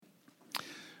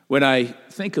When I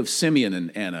think of Simeon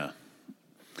and Anna,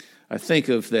 I think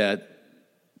of that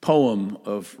poem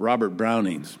of Robert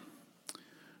Browning's,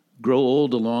 "Grow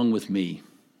old along with me,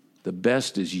 the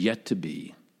best is yet to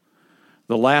be,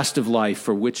 the last of life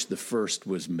for which the first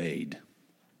was made.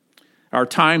 Our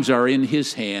times are in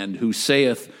his hand, who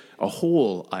saith, a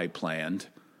whole I planned.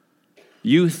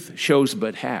 Youth shows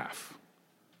but half.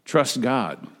 Trust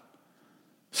God,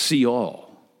 see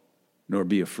all, nor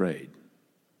be afraid."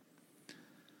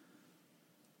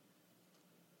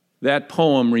 That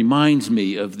poem reminds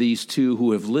me of these two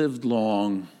who have lived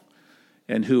long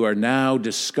and who are now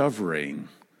discovering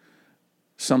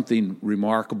something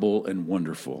remarkable and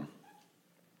wonderful.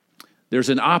 There's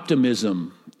an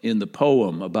optimism in the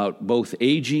poem about both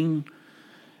aging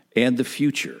and the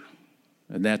future,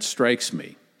 and that strikes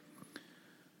me.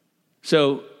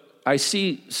 So I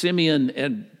see Simeon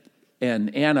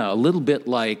and Anna a little bit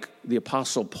like the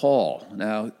Apostle Paul.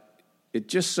 Now, it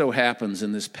just so happens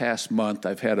in this past month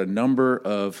I've had a number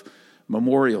of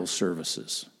memorial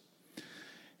services.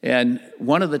 And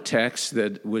one of the texts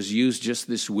that was used just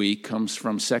this week comes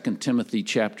from 2 Timothy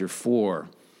chapter 4,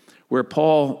 where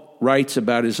Paul writes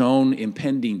about his own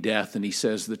impending death, and he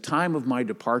says, "The time of my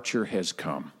departure has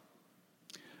come.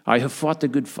 I have fought the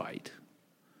good fight.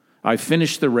 I've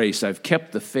finished the race. I've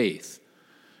kept the faith.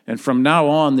 And from now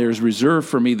on, there's reserved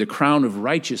for me the crown of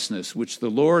righteousness, which the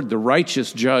Lord, the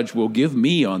righteous judge, will give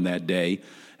me on that day,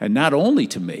 and not only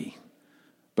to me,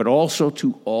 but also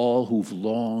to all who've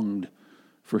longed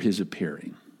for his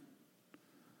appearing."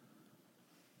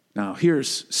 Now,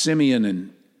 here's Simeon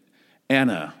and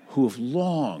Anna, who have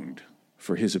longed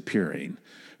for his appearing,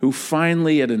 who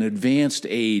finally, at an advanced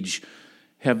age,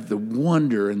 have the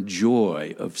wonder and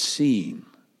joy of seeing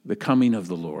the coming of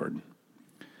the Lord.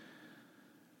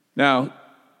 Now,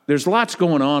 there's lots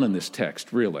going on in this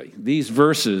text, really. These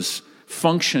verses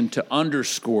function to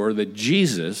underscore that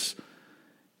Jesus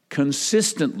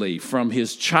consistently, from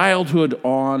his childhood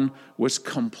on, was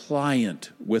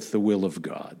compliant with the will of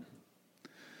God.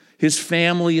 His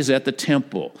family is at the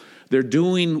temple. They're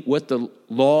doing what the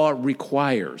law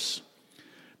requires.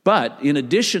 But in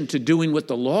addition to doing what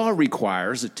the law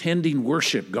requires, attending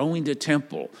worship, going to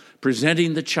temple,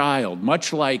 presenting the child,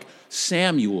 much like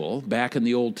Samuel back in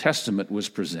the Old Testament was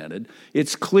presented,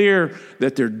 it's clear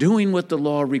that they're doing what the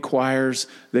law requires,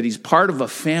 that he's part of a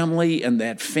family, and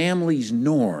that family's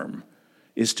norm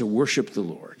is to worship the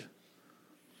Lord.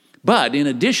 But in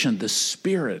addition, the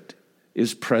Spirit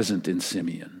is present in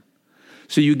Simeon.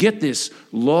 So you get this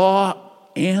law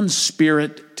and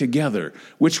Spirit together,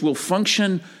 which will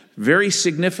function very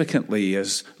significantly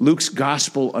as Luke's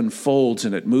gospel unfolds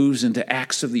and it moves into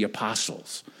Acts of the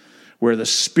Apostles, where the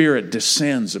Spirit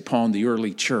descends upon the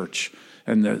early church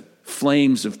and the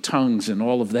flames of tongues and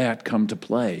all of that come to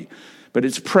play. But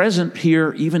it's present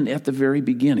here even at the very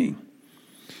beginning.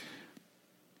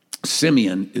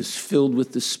 Simeon is filled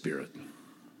with the Spirit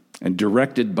and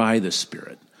directed by the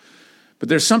Spirit. But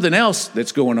there's something else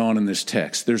that's going on in this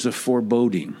text. There's a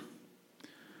foreboding.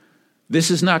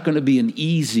 This is not going to be an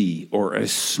easy or a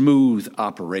smooth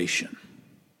operation,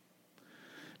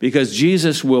 because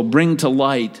Jesus will bring to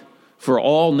light for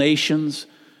all nations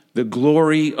the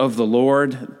glory of the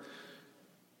Lord,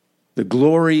 the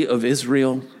glory of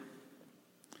Israel.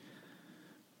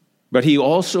 But he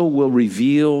also will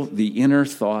reveal the inner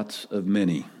thoughts of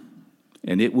many,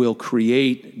 and it will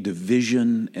create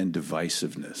division and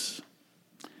divisiveness.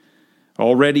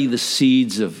 Already the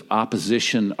seeds of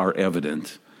opposition are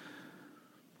evident.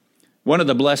 One of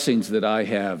the blessings that I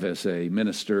have as a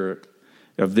minister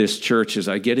of this church is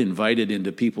I get invited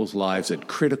into people's lives at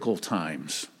critical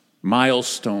times,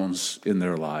 milestones in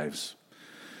their lives.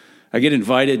 I get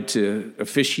invited to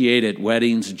officiate at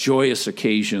weddings, joyous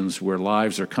occasions where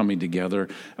lives are coming together.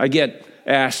 I get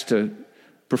asked to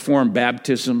perform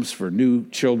baptisms for new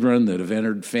children that have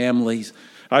entered families.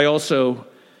 I also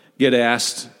get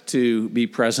asked to be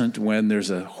present when there's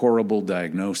a horrible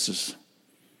diagnosis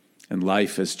and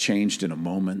life has changed in a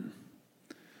moment,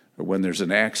 or when there's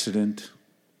an accident,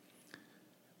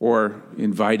 or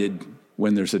invited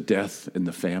when there's a death in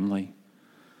the family.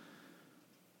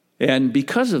 And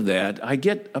because of that, I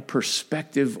get a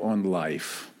perspective on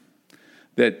life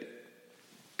that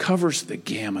covers the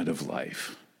gamut of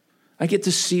life. I get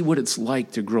to see what it's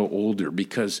like to grow older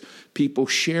because people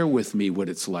share with me what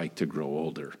it's like to grow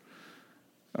older.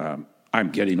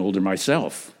 I'm getting older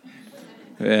myself,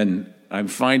 and I'm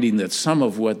finding that some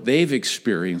of what they've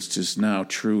experienced is now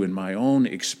true in my own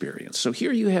experience. So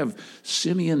here you have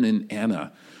Simeon and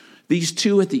Anna, these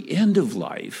two at the end of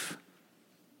life,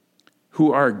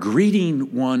 who are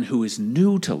greeting one who is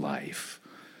new to life,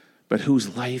 but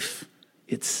whose life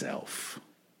itself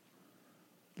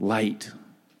light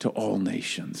to all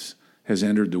nations, has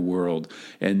entered the world.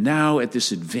 And now at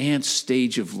this advanced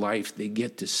stage of life, they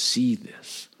get to see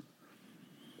this.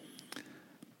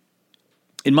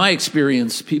 In my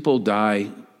experience, people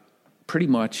die pretty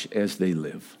much as they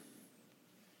live.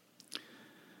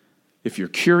 If you're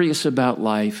curious about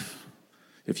life,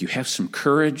 if you have some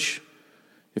courage,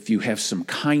 if you have some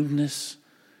kindness,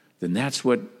 then that's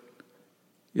what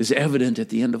is evident at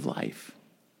the end of life.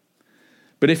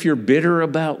 But if you're bitter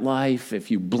about life,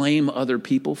 if you blame other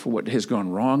people for what has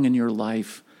gone wrong in your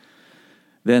life,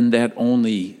 then that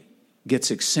only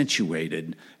gets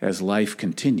accentuated as life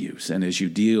continues and as you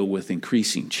deal with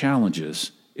increasing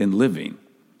challenges in living.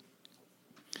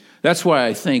 That's why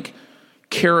I think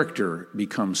character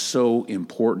becomes so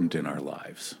important in our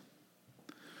lives.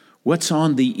 What's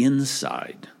on the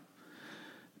inside?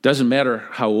 Doesn't matter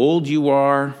how old you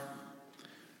are.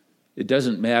 It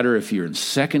doesn't matter if you're in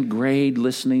second grade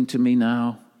listening to me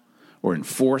now, or in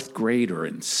fourth grade, or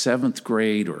in seventh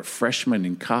grade, or a freshman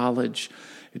in college.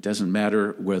 It doesn't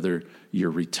matter whether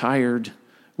you're retired,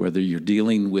 whether you're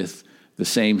dealing with the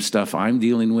same stuff I'm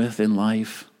dealing with in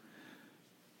life.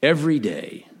 Every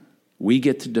day, we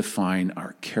get to define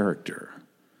our character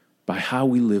by how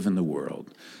we live in the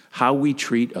world, how we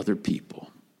treat other people.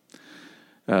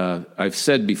 I've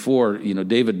said before,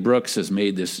 David Brooks has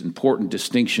made this important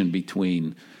distinction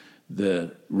between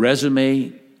the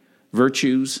resume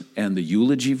virtues and the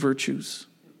eulogy virtues.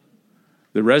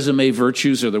 The resume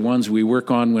virtues are the ones we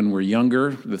work on when we're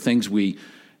younger, the things we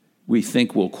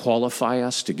think will qualify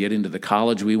us to get into the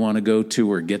college we want to go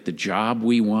to or get the job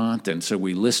we want, and so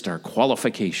we list our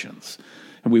qualifications,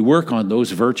 and we work on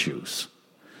those virtues.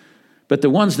 But the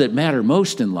ones that matter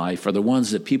most in life are the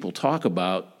ones that people talk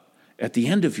about at the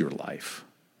end of your life,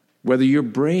 whether you're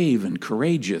brave and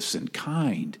courageous and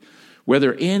kind,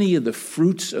 whether any of the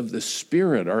fruits of the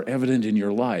Spirit are evident in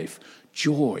your life: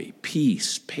 joy,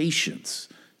 peace, patience,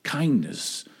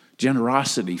 kindness,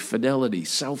 generosity, fidelity,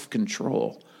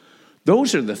 self-control.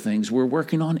 Those are the things we're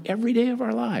working on every day of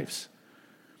our lives.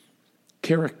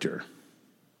 Character.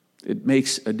 It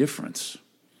makes a difference.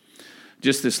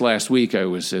 Just this last week, I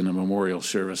was in a memorial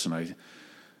service, and I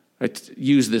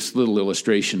used this little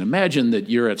illustration. Imagine that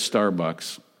you're at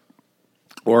Starbucks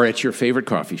or at your favorite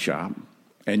coffee shop,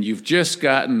 and you've just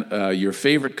gotten your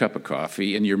favorite cup of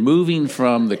coffee, and you're moving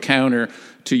from the counter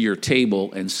to your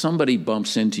table, and somebody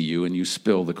bumps into you, and you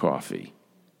spill the coffee.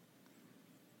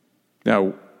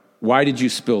 Now, why did you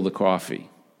spill the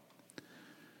coffee?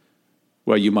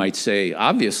 Well, you might say,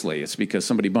 obviously, it's because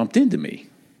somebody bumped into me.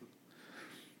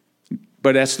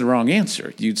 But that's the wrong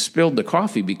answer. You'd spilled the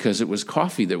coffee because it was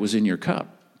coffee that was in your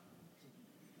cup.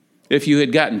 If you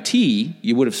had gotten tea,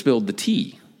 you would have spilled the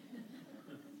tea.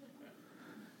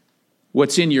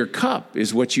 What's in your cup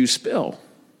is what you spill.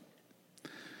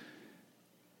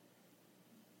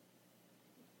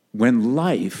 When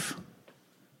life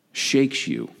shakes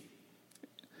you,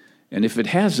 and if it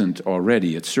hasn't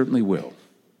already, it certainly will.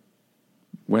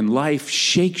 When life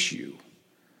shakes you,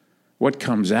 what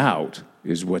comes out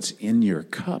is what's in your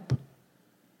cup.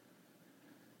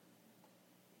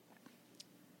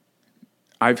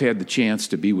 I've had the chance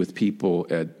to be with people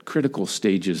at critical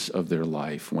stages of their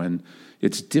life when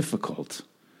it's difficult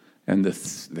and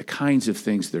the kinds of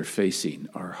things they're facing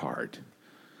are hard.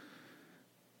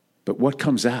 But what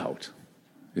comes out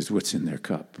is what's in their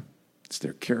cup. It's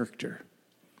their character.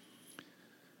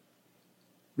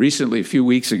 Recently, a few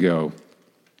weeks ago,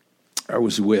 I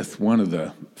was with one of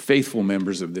the faithful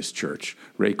members of this church,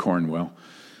 Ray Cornwell.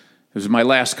 It was my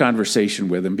last conversation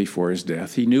with him before his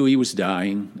death. He knew he was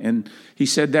dying, and he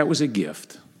said that was a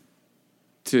gift,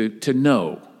 to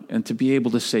know and to be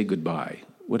able to say goodbye.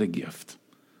 What a gift.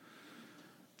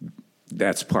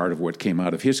 That's part of what came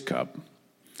out of his cup.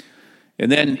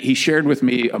 And then he shared with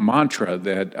me a mantra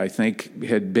that I think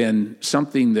had been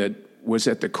something that was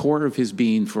at the core of his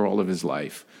being for all of his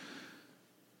life.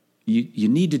 You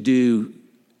need to do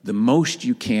the most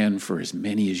you can for as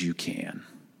many as you can,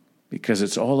 because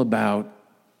it's all about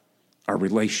our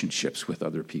relationships with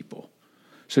other people.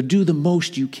 So do the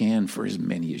most you can for as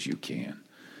many as you can.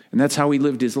 And that's how he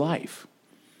lived his life.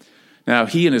 Now,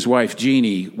 he and his wife,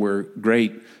 Jeannie, were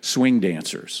great swing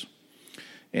dancers.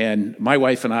 And my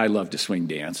wife and I love to swing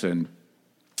dance, and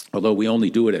although we only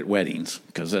do it at weddings,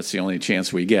 because that's the only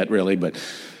chance we get, really, but...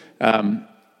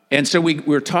 And so we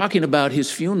were talking about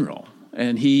his funeral,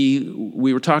 and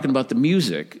we were talking about the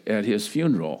music at his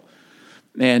funeral.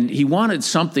 And he wanted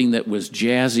something that was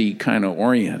jazzy kind of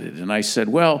oriented. And I said,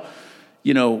 well,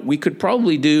 we could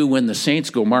probably do When the Saints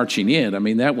Go Marching In. I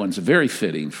mean, that one's very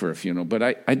fitting for a funeral, but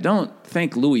I don't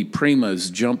think Louis Prima's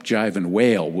Jump, Jive, and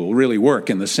Wail will really work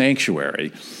in the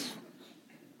sanctuary.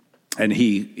 And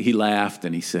he laughed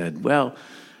and he said, well,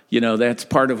 that's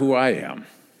part of who I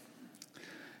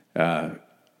am.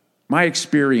 My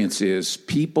experience is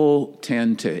people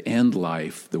tend to end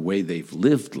life the way they've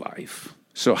lived life.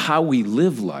 So how we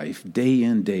live life day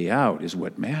in, day out is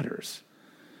what matters.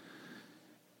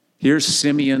 Here's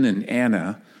Simeon and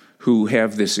Anna who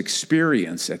have this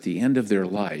experience at the end of their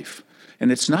life.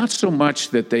 And it's not so much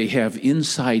that they have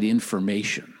inside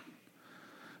information,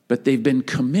 but they've been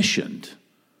commissioned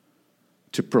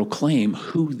to proclaim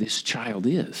who this child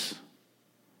is.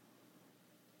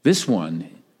 This one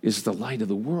is the light of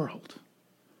the world.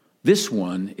 This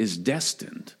one is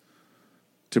destined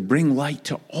to bring light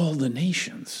to all the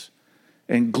nations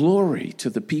and glory to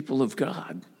the people of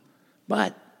God.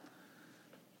 But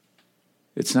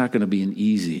it's not going to be an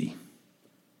easy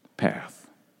path.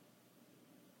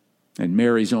 And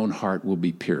Mary's own heart will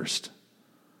be pierced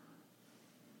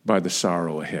by the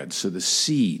sorrow ahead. So the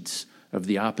seeds of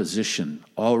the opposition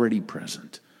already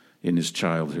present in his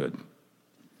childhood.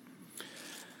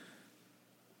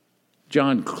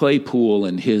 John Claypool,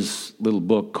 in his little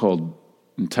book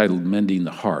entitled Mending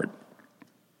the Heart,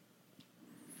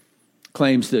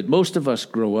 claims that most of us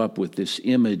grow up with this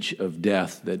image of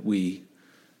death that we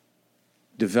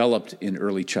developed in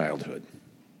early childhood.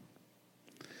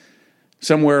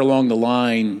 Somewhere along the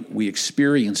line, we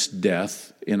experienced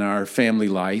death in our family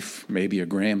life, maybe a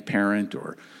grandparent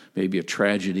or maybe a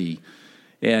tragedy.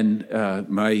 And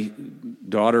my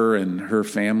daughter and her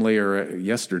family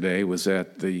yesterday was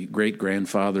at the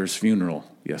great-grandfather's funeral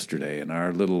yesterday, and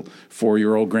our little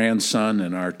 4-year-old grandson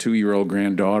and our 2-year-old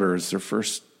granddaughter is their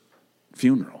first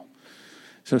funeral.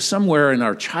 So somewhere in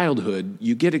our childhood,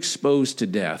 you get exposed to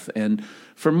death. And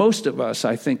for most of us,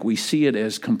 I think we see it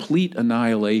as complete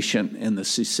annihilation and the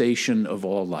cessation of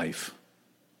all life.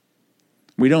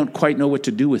 We don't quite know what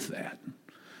to do with that.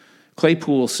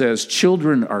 Claypool says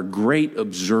children are great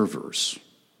observers.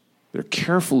 They're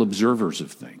careful observers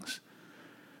of things.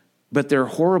 But they're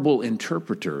horrible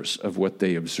interpreters of what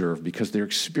they observe because their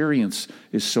experience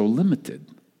is so limited.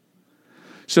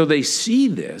 So they see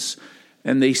this,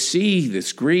 and they see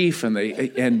this grief,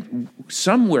 and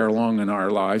somewhere along in our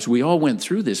lives, we all went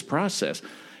through this process.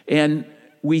 And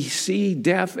we see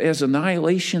death as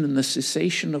annihilation and the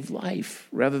cessation of life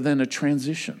rather than a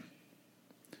transition.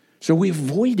 So we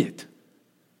avoid it.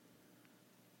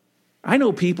 I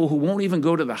know people who won't even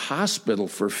go to the hospital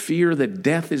for fear that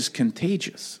death is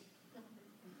contagious.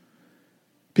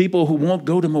 People who won't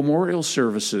go to memorial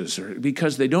services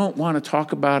because they don't want to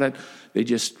talk about it. They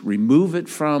just remove it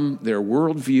from their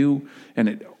worldview, and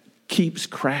it keeps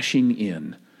crashing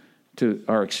in to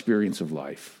our experience of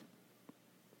life.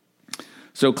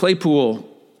 So Claypool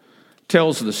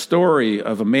tells the story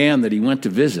of a man that he went to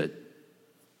visit,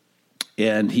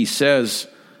 and he says,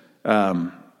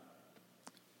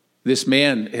 this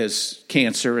man has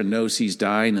cancer and knows he's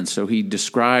dying, and so he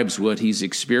describes what he's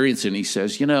experiencing. He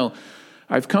says,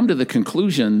 I've come to the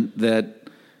conclusion that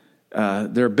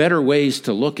there are better ways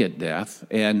to look at death,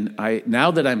 and now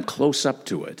that I'm close up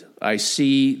to it, I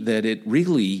see that it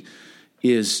really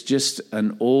is just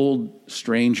an old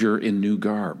stranger in new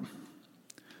garb.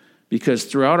 Because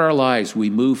throughout our lives, we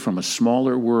move from a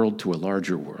smaller world to a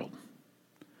larger world.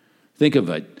 Think of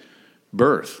it,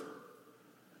 birth.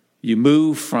 You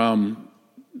move from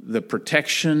the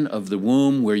protection of the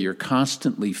womb where you're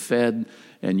constantly fed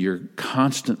and you're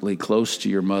constantly close to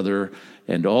your mother,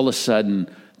 and all of a sudden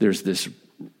there's this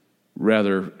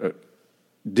rather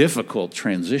difficult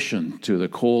transition to the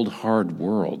cold, hard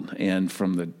world. And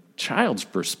from the child's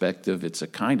perspective, it's a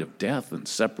kind of death and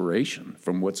separation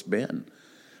from what's been.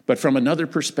 But from another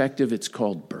perspective, it's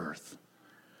called birth.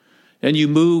 And you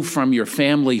move from your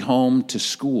family home to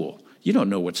school. You don't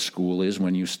know what school is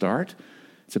when you start.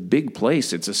 It's a big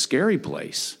place. It's a scary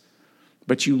place.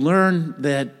 But you learn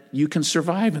that you can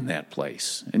survive in that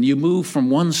place. And you move from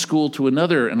one school to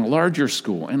another and a larger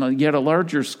school and yet a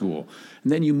larger school.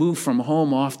 And then you move from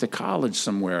home off to college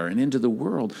somewhere and into the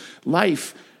world.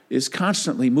 Life is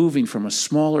constantly moving from a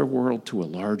smaller world to a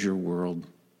larger world.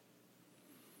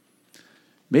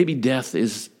 Maybe death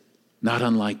is not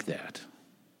unlike that.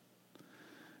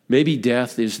 Maybe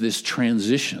death is this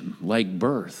transition, like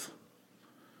birth,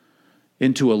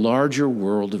 into a larger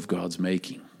world of God's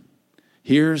making.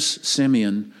 Here's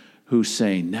Simeon who's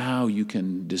saying, now you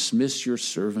can dismiss your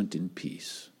servant in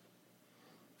peace,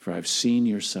 for I've seen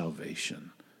your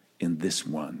salvation in this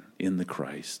one, in the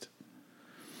Christ.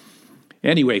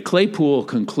 Anyway, Claypool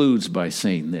concludes by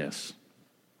saying this.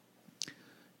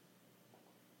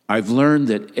 I've learned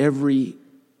that every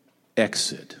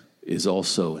exit is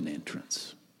also an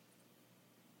entrance.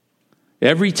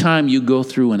 Every time you go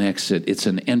through an exit, it's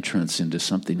an entrance into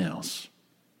something else.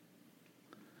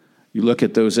 You look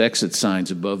at those exit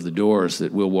signs above the doors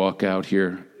that we'll walk out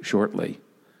here shortly.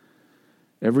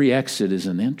 Every exit is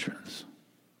an entrance.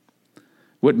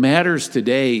 What matters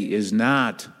today is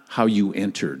not how you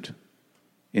entered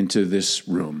into this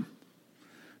room,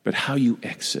 but how you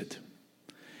exit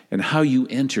and how you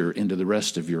enter into the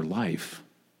rest of your life.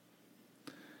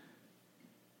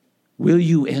 Will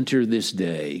you enter this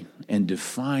day and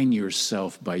define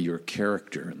yourself by your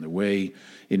character and the way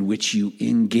in which you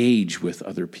engage with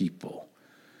other people?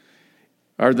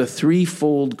 Are the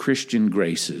threefold Christian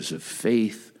graces of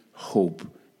faith, hope,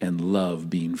 and love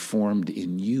being formed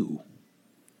in you?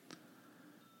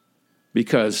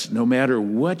 Because no matter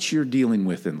what you're dealing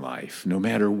with in life, no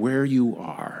matter where you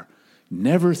are,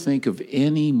 never think of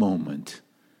any moment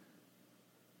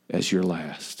as your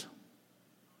last.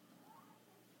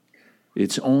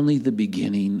 It's only the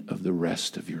beginning of the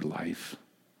rest of your life.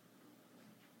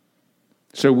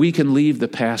 So we can leave the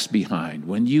past behind.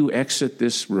 When you exit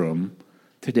this room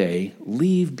today,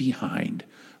 leave behind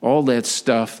all that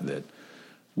stuff that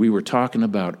we were talking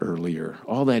about earlier,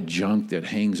 all that junk that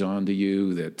hangs on to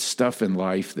you, that stuff in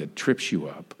life that trips you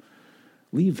up.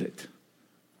 Leave it.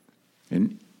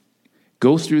 And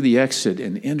go through the exit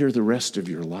and enter the rest of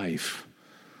your life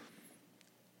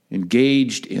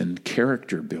engaged in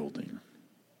character building,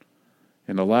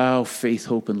 and allow faith,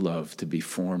 hope, and love to be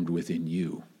formed within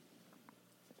you.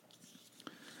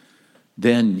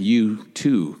 Then you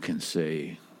too can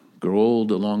say, grow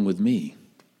old along with me.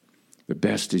 The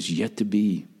best is yet to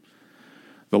be,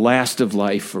 the last of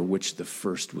life for which the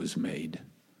first was made.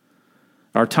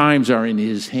 Our times are in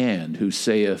his hand, who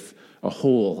saith, a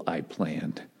whole I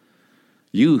planned.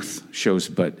 Youth shows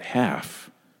but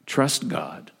half. Trust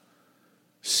God,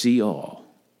 see all,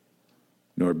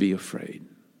 nor be afraid.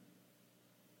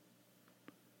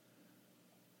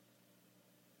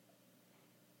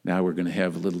 Now we're going to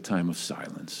have a little time of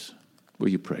silence. Will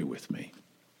you pray with me?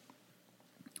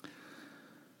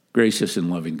 Gracious and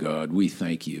loving God, we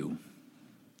thank you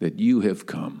that you have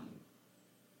come.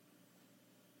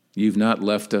 You've not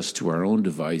left us to our own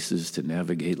devices to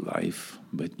navigate life,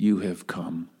 but you have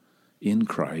come in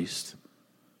Christ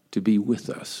to be with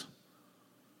us,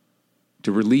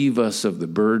 to relieve us of the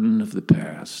burden of the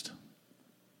past,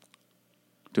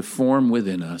 to form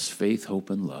within us faith, hope,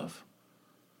 and love,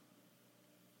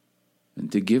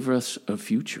 and to give us a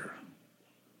future.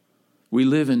 We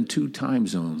live in 2 time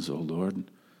zones, O Lord.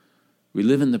 We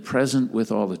live in the present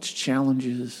with all its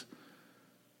challenges,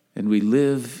 and we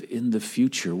live in the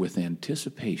future with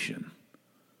anticipation.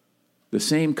 The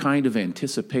same kind of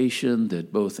anticipation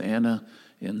that both Anna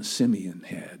and Simeon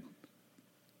had.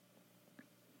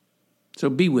 So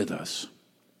be with us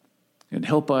and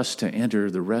help us to enter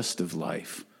the rest of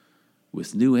life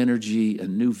with new energy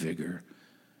and new vigor,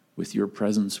 with your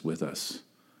presence with us.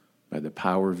 By the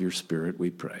power of your Spirit,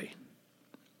 we pray.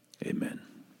 Amen.